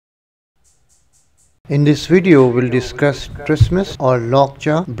In this video, we'll discuss Trismus or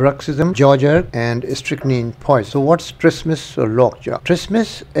Lockjaw, Bruxism, jaw jerk, and strychnine poisoning. So what's Trismus or Lockjaw?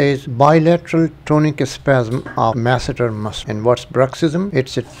 Trismus is bilateral tonic spasm of masseter muscle. And what's Bruxism?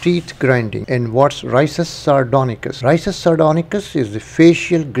 It's a teeth grinding. And what's Rhizus sardonicus? Rhizus sardonicus is the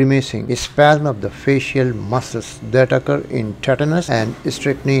facial grimacing, a spasm of the facial muscles that occur in tetanus and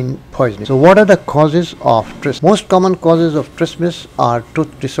strychnine poisoning. So what are the causes of Trismus? Most common causes of Trismus are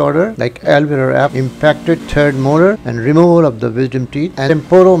tooth disorder like alveolar impacted third molar and removal of the wisdom teeth, and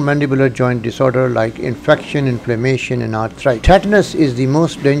temporomandibular joint disorder like infection, inflammation, and arthritis. Tetanus is the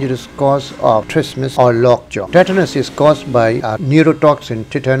most dangerous cause of Trismus or lockjaw. Tetanus is caused by a neurotoxin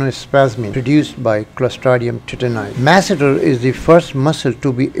tetanospasmin produced by Clostridium tetani. Masseter is the first muscle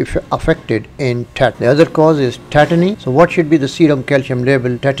to be affected in tetanus. The other cause is tetany. So what should be the serum calcium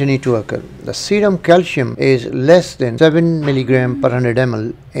level tetany to occur? The serum calcium is less than 7 mg per 100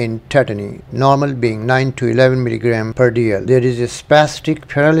 ml in tetany, normal being 9 to 11 mg per dl. There is a spastic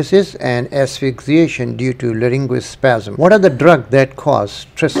paralysis and asphyxiation due to laryngospasm. What are the drugs that cause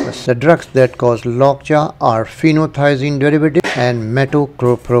Trismus? The drugs that cause lockjaw are phenothiazine derivative and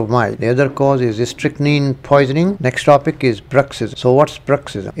metoclopramide. The other cause is strychnine poisoning. Next topic is bruxism. So what's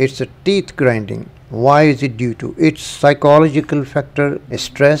bruxism? It's a teeth grinding. Why is it due to? Its psychological factor,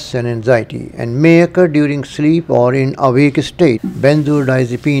 stress and anxiety, and may occur during sleep or in awake state.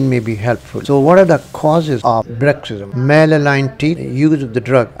 Benzodiazepine may be helpful. So what are the causes of bruxism? Malaligned teeth, use of the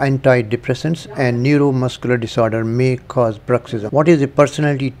drug antidepressants, and neuromuscular disorder may cause bruxism. What is the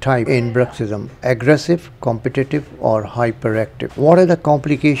personality type in bruxism? Aggressive, competitive, or hyperactive? What are the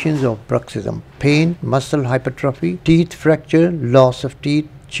complications of bruxism? Pain, muscle hypertrophy, teeth fracture, loss of teeth,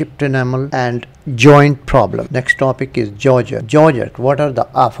 chipped enamel, and joint problem. Next topic is jaw jerk. Jaw jerk. What are the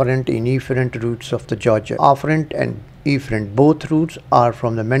afferent and efferent roots of the jaw jerk? Afferent and efferent, both roots are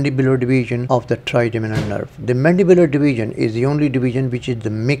from the mandibular division of the trigeminal nerve. The mandibular division is the only division which is the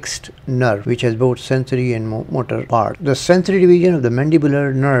mixed nerve, which has both sensory and motor part. The sensory division of the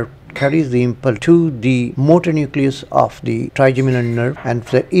mandibular nerve carries the impulse to the motor nucleus of the trigeminal nerve, and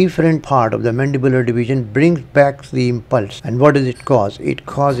the efferent part of the mandibular division brings back the impulse. And what does it cause? It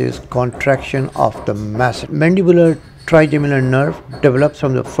causes contraction of the mandibular trigeminal nerve develops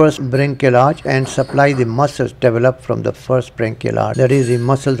from the first branchial arch and supply the muscles developed from the first branchial arch, that is the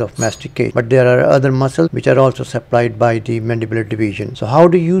muscles of mastication. But there are other muscles which are also supplied by the mandibular division. So how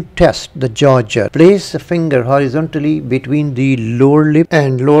do you test the jaw jerk? Place a finger horizontally between the lower lip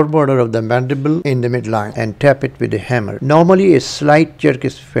and lower border of the mandible in the midline and tap it with a hammer. Normally a slight jerk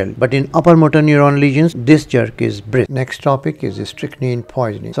is felt, but in upper motor neuron lesions this jerk is brisk. Next topic is strychnine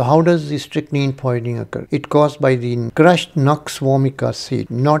poisoning. So how does the strychnine poisoning occur? It caused by the crushed Nux vomica seed,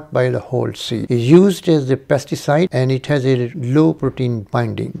 not by the whole seed. It is used as a pesticide and it has a low protein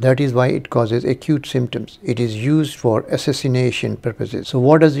binding. That is why it causes acute symptoms. It is used for assassination purposes. So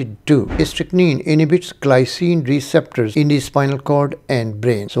what does it do? Strychnine inhibits glycine receptors in the spinal cord and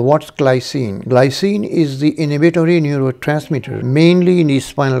brain. So what's glycine? Glycine is the inhibitory neurotransmitter mainly in the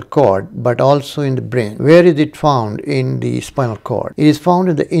spinal cord but also in the brain. Where is it found in the spinal cord? It is found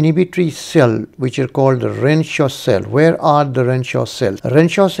in the inhibitory cell, which are called the Renshaw cell. Where are the Renshaw cells?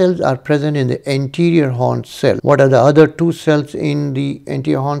 Renshaw cells are present in the anterior horn cell. What are the other two cells in the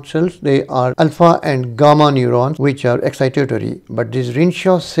anterior horn cells? They are alpha and gamma neurons, which are excitatory, but these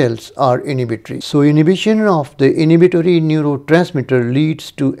Renshaw cells are inhibitory. So inhibition of the inhibitory neurotransmitter leads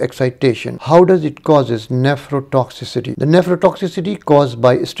to excitation. How does it causes nephrotoxicity? The nephrotoxicity caused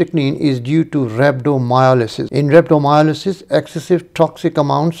by strychnine is due to rhabdomyolysis. In rhabdomyolysis, excessive toxic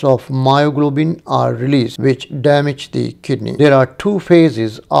amounts of myoglobin are released, which damage the kidney. There are two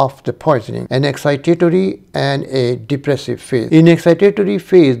phases of the poisoning, an excitatory and a depressive phase. In excitatory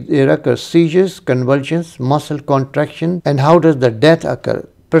phase, there occur seizures, convulsions, muscle contraction. And how does the death occur?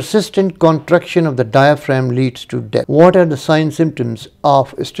 Persistent contraction of the diaphragm leads to death. What are the signs symptoms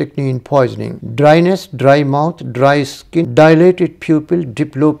of strychnine poisoning? Dryness, dry mouth, dry skin, dilated pupil,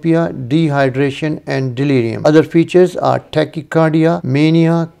 diplopia, dehydration, and delirium. Other features are tachycardia,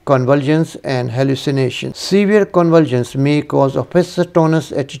 mania, convulsions, and hallucinations. Severe convulsions may cause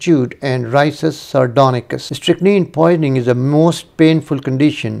opisthotonous attitude and Rhizus sardonicus. Strychnine poisoning is the most painful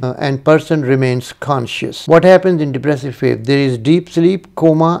condition and person remains conscious. What happens in depressive phase? There is deep sleep,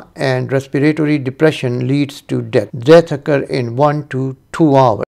 coma, and respiratory depression leads to death. Death occurs in 1 to 2 hours.